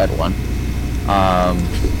it was a bad one.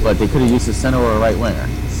 But they could have used a center or a right winger.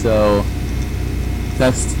 So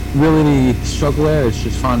that's really the struggle there. It's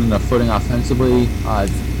just finding a footing offensively.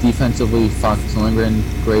 Defensively, Fox Lindgren,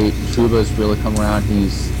 great. Trouba's really come around.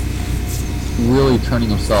 He's really turning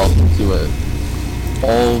himself into a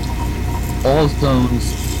all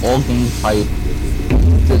zones, all game type,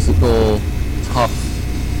 physical, tough,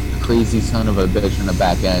 crazy son of a bitch in the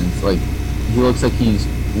back end. Like, he looks like he's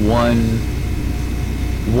one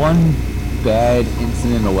bad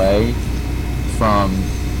incident away from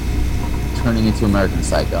turning into American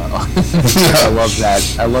Psycho. I love that.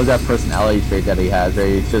 I love that personality trait that he has.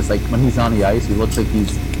 Right? It's just like when he's on the ice, he looks like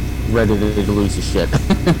he's ready to lose his shit.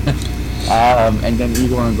 And then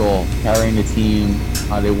Igor in goal, carrying the team.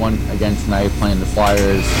 They won again tonight, playing the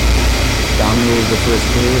Flyers. Dominated the first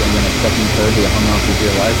 2, and then the second, third, they hung on for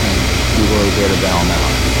dear life, and Igor was there to bail them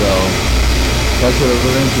out. So that's what the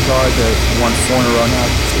Rangers are. They won 4 in a row now.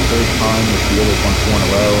 It's the 3rd time this year they've won 4 in a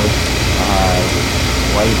row.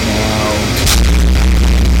 Right now.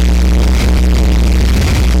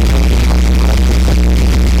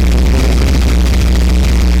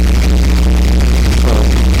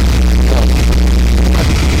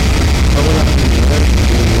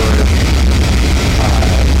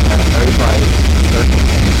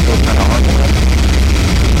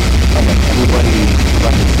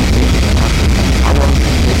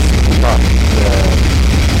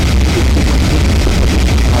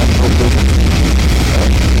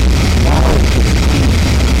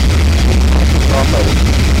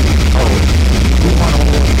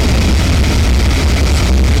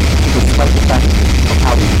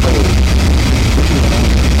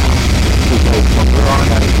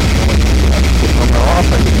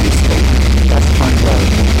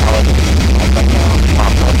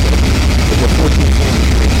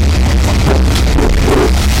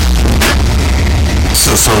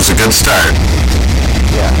 So it's a good start.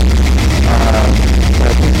 Yeah. But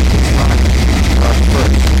I think we can start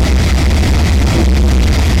first.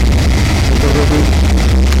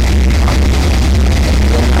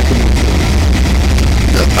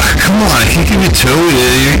 Come on, I can give you 2.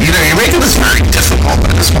 You know, you're making this very difficult.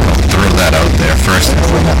 I just want to throw that out there first.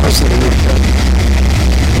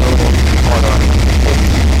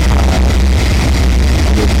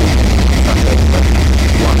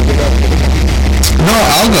 No,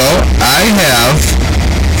 I'll go. I have,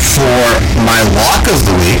 for my lock of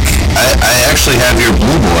the week, I actually have your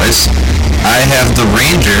Blue Boys. I have the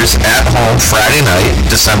Rangers at home Friday night,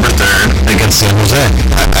 December 3rd, against San Jose.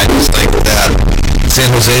 I just think that San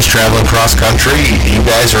Jose's traveling cross country. You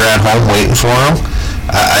guys are at home waiting for them.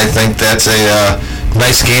 I think that's a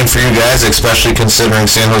nice game for you guys, especially considering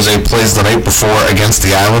San Jose plays the night before against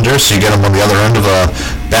the Islanders, so you get them on the other end of a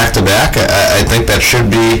back-to-back. I think that should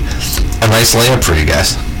be a nice layup for you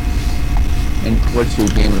guys. And what's your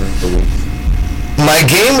game of the week? My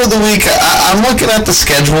game of the week, I'm looking at the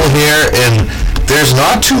schedule here, and there's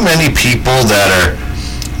not too many people that are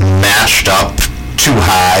matched up too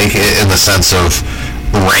high in the sense of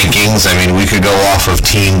rankings. I mean, we could go off of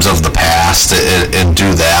teams of the past and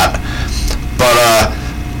do that. But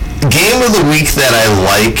game of the week that I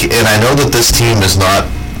like, and I know that this team is not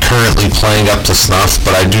currently playing up to snuff,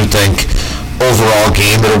 but I do think overall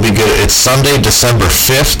game it'll be good. It's Sunday, December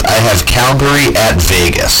 5th. I have Calgary at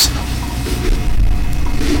Vegas.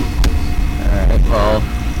 Alright, well,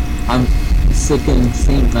 I'm sticking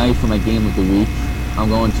same night for my game of the week. I'm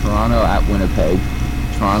going Toronto at Winnipeg.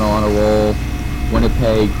 Toronto on a roll.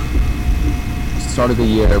 Winnipeg started the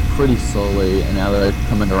year pretty slowly, and now they're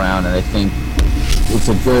coming around, and I think it's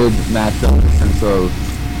a good matchup in the sense of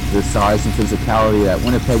the size and physicality that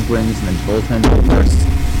Winnipeg brings, and then goaltending versus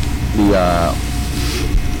the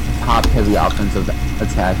top-heavy offensive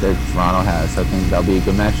attack that Toronto has. I think that'll be a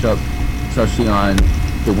good matchup, especially on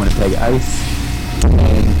the Winnipeg ice.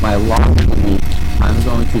 And my lock of the week, I'm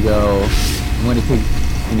going to take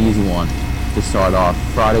an easy one to start off.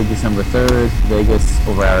 Friday, December 3rd, Vegas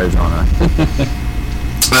over Arizona.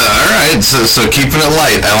 All right, so keeping it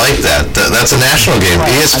light. I like that. That's a national game.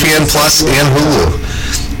 ESPN Plus and Hulu.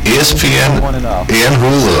 ESPN and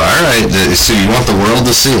Hulu. All right, so you want the world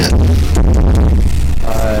to see it.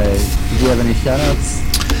 Do you have any shout-outs?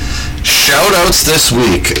 Shout-outs this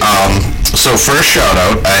week. So first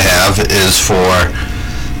shout-out I have is for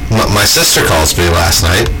my sister calls me last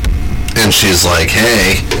night, and she's like,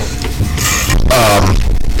 hey,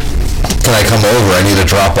 can I come over? I need to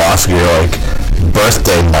drop off your,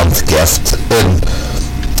 birthday month gift. And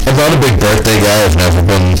I'm not a big birthday guy. I've never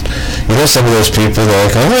been, some of those people that are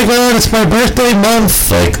like, oh my god, it's my birthday month.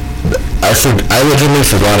 I legitimately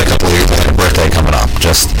forgot a couple of years I had a birthday coming up.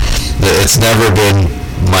 Just, it's never been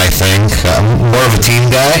my thing. I'm more of a teen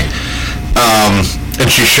guy. And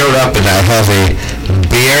she showed up, and I have a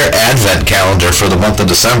beer advent calendar for the month of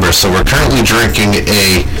December. So we're currently drinking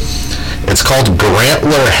it's called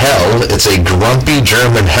Grantler Hell. It's a grumpy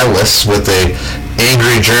German Helles with a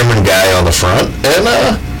angry German guy on the front.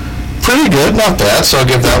 And, pretty good, not bad, so I'll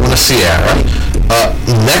give that one a Sierra.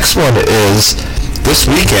 Next one is, this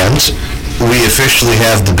weekend, we officially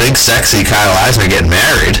have the big sexy Kyle Eisner getting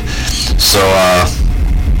married. So,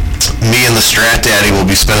 me and the Strat Daddy will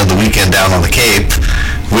be spending the weekend down on the Cape,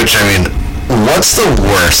 which, I mean, what's the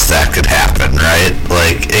worst that could happen, right?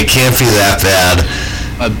 It can't be that bad.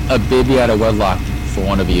 A baby out of wedlock for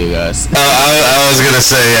one of you guys. I was gonna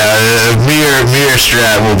say, me or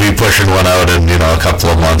Strat will be pushing one out in a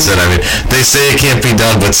couple of months. And I mean, they say it can't be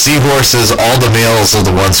done, but seahorses, all the males are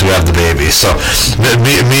the ones who have the baby. So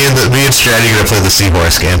me and Strat are gonna play the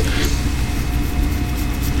seahorse game.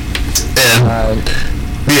 And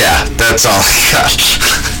yeah, that's all I got.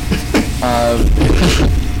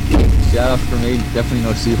 Shout out for me, definitely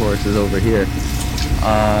no seahorses over here.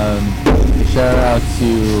 Shout out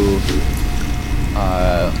to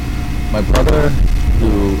my brother,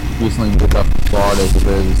 who recently moved up to Florida, who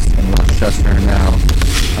lives in Westchester now.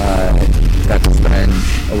 Got to spend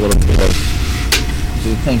a little bit of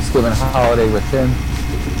the Thanksgiving holiday with him.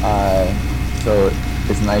 So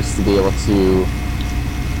it's nice to be able to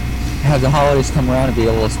have the holidays come around and be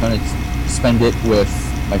able to spend it with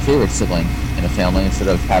my favorite sibling in a family instead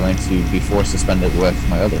of having to be forced to spend it with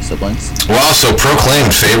my other siblings. Wow, so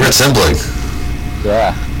proclaimed favorite sibling.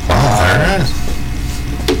 Yeah. Alright.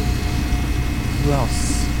 Who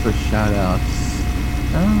else for shout-outs?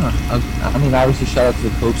 I mean, obviously shout-out to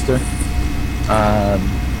the Copester.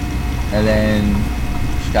 And then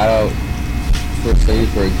shout-out First Lady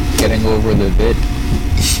for getting over the bid.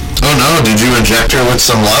 Oh no, did you inject her with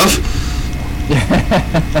some love?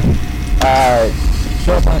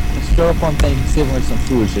 Show up on Thanksgiving with some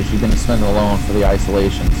food, so she's going to spend it alone for the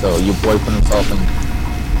isolation. So your boy put himself in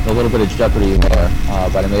a little bit of jeopardy there,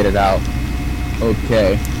 but I made it out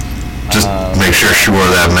okay. Just make sure she wore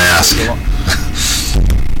that mask.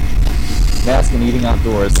 Mask and eating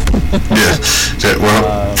outdoors. Yeah,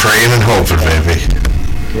 we're praying and hoping, baby.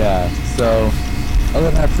 Yeah, so other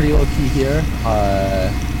than that, pretty low-key here.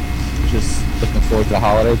 Just looking forward to the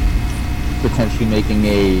holiday. Potentially making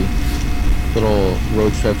a little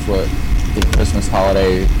road trip with the Christmas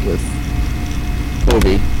holiday with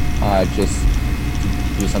Kobe, just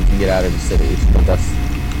do something, get out of the city. But that's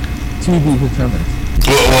to be determined.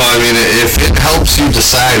 Well, I mean, if it helps you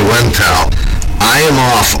decide when, pal, I am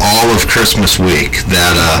off all of Christmas week.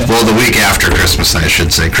 The week after Christmas, I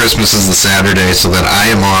should say. Christmas is the Saturday, so that I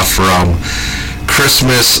am off from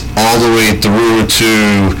Christmas all the way through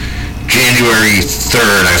to January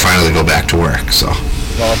 3rd. I finally go back to work, so.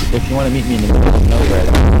 Well, if you want to meet me in the middle of nowhere,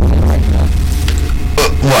 right now.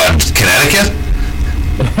 What, Connecticut?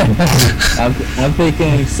 I'm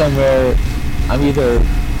thinking somewhere, I'm either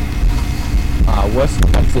West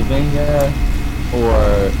Pennsylvania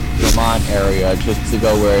or Vermont area, just to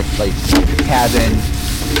go where it's like cabin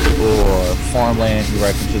or farmland where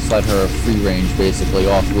I can just let her free range, basically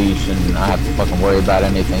off leash, and not have to fucking worry about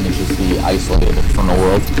anything and just be isolated from the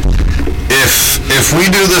world. If we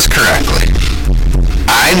do this correctly,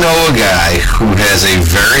 I know a guy who has a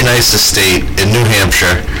very nice estate in New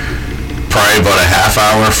Hampshire, probably about a half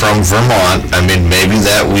hour from Vermont. I mean, maybe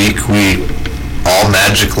that week we all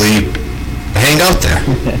magically hang out there.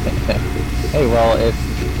 Hey, well, if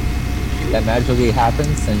that magically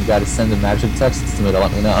happens, then you gotta send a magic text to me to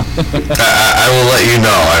let me know. I will let you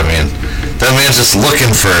know. I mean, that man's just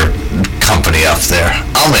looking for company up there.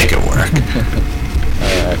 I'll make it work.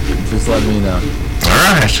 Just let me know.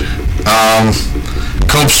 All right.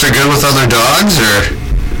 Copester good with other dogs, or?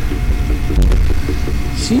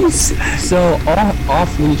 She's so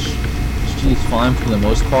off leash. She's fine for the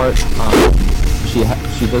most part.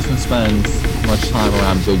 She doesn't spend much time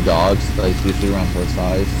around big dogs, like usually around her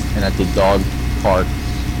size. And at the dog park,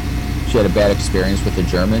 she had a bad experience with a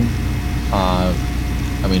German. I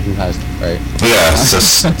mean, who hasn't, right? Yeah,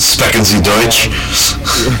 Specken Sie Deutsch.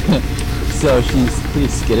 So she's pretty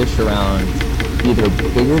skittish around either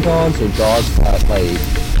bigger dogs or dogs that like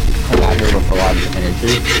come at her with a lot of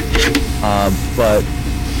energy. But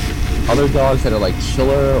other dogs that are like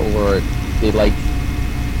chiller, or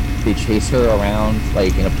they chase her around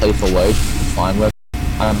like in a playful way, she's fine with.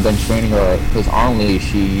 I've been training her, because on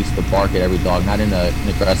leash she used to bark at every dog, not in an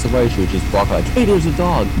aggressive way. She would just bark like, "Hey, there's a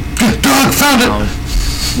dog!" Dog found it.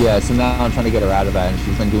 Yeah, so now I'm trying to get her out of that, and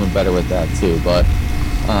she's been doing better with that too. But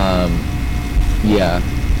yeah,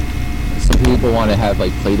 some people want to have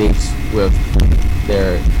like play dates with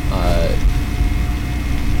their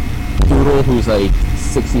poodle who's like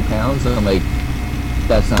 60 pounds, and I'm like,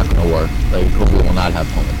 that's not going to work. Like, Kobe will not have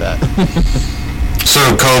fun with that. So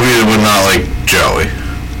Kobe would not like Joey?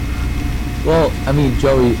 Well, I mean,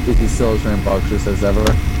 Joey, is he still as rambunctious as ever?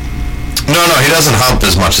 No, he doesn't hump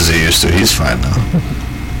as much as he used to. He's fine now.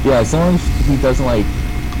 Yeah, as long as he doesn't like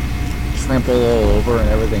trample all over and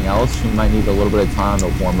everything else, she might need a little bit of time to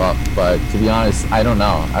warm up. But to be honest, I don't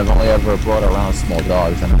know. I've only ever brought her around small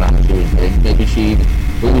dogs, and I'm not doing big. Maybe she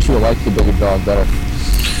would like the bigger dog better.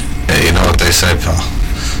 Yeah, you know what they say, pal.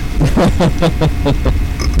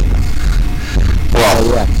 Well,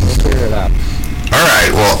 yeah, we'll figure it out. All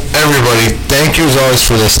right, well, everybody, thank you as always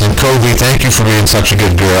for listening. Kobe, thank you for being such a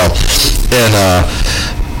good girl. And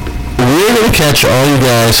we're going to catch all you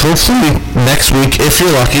guys hopefully next week, if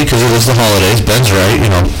you're lucky, because it is the holidays. Ben's right,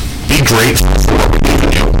 be grateful for what we're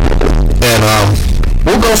giving you. And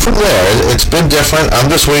we'll go from there. It's been different.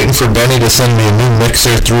 I'm just waiting for Benny to send me a new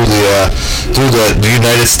mixer through the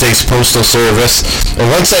United States Postal Service.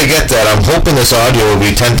 And once I get that, I'm hoping this audio will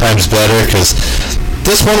be 10 times better, because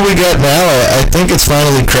this one we got now, I think it's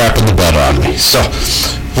finally crapping the bed on me. So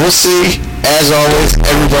we'll see. As always,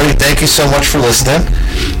 everybody, thank you so much for listening,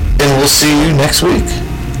 and we'll see you next week.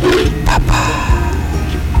 Bye-bye.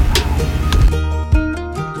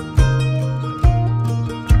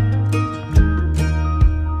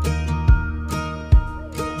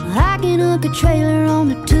 A trailer on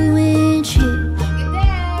a 2-inch hip. Good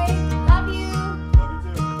day. Love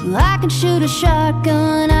you. I can shoot a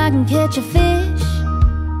shotgun, I can catch a fish.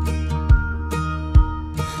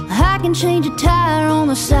 I can change a tire on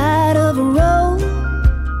the side of a road.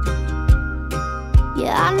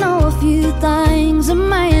 Yeah, I know a few things a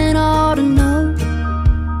man ought to know.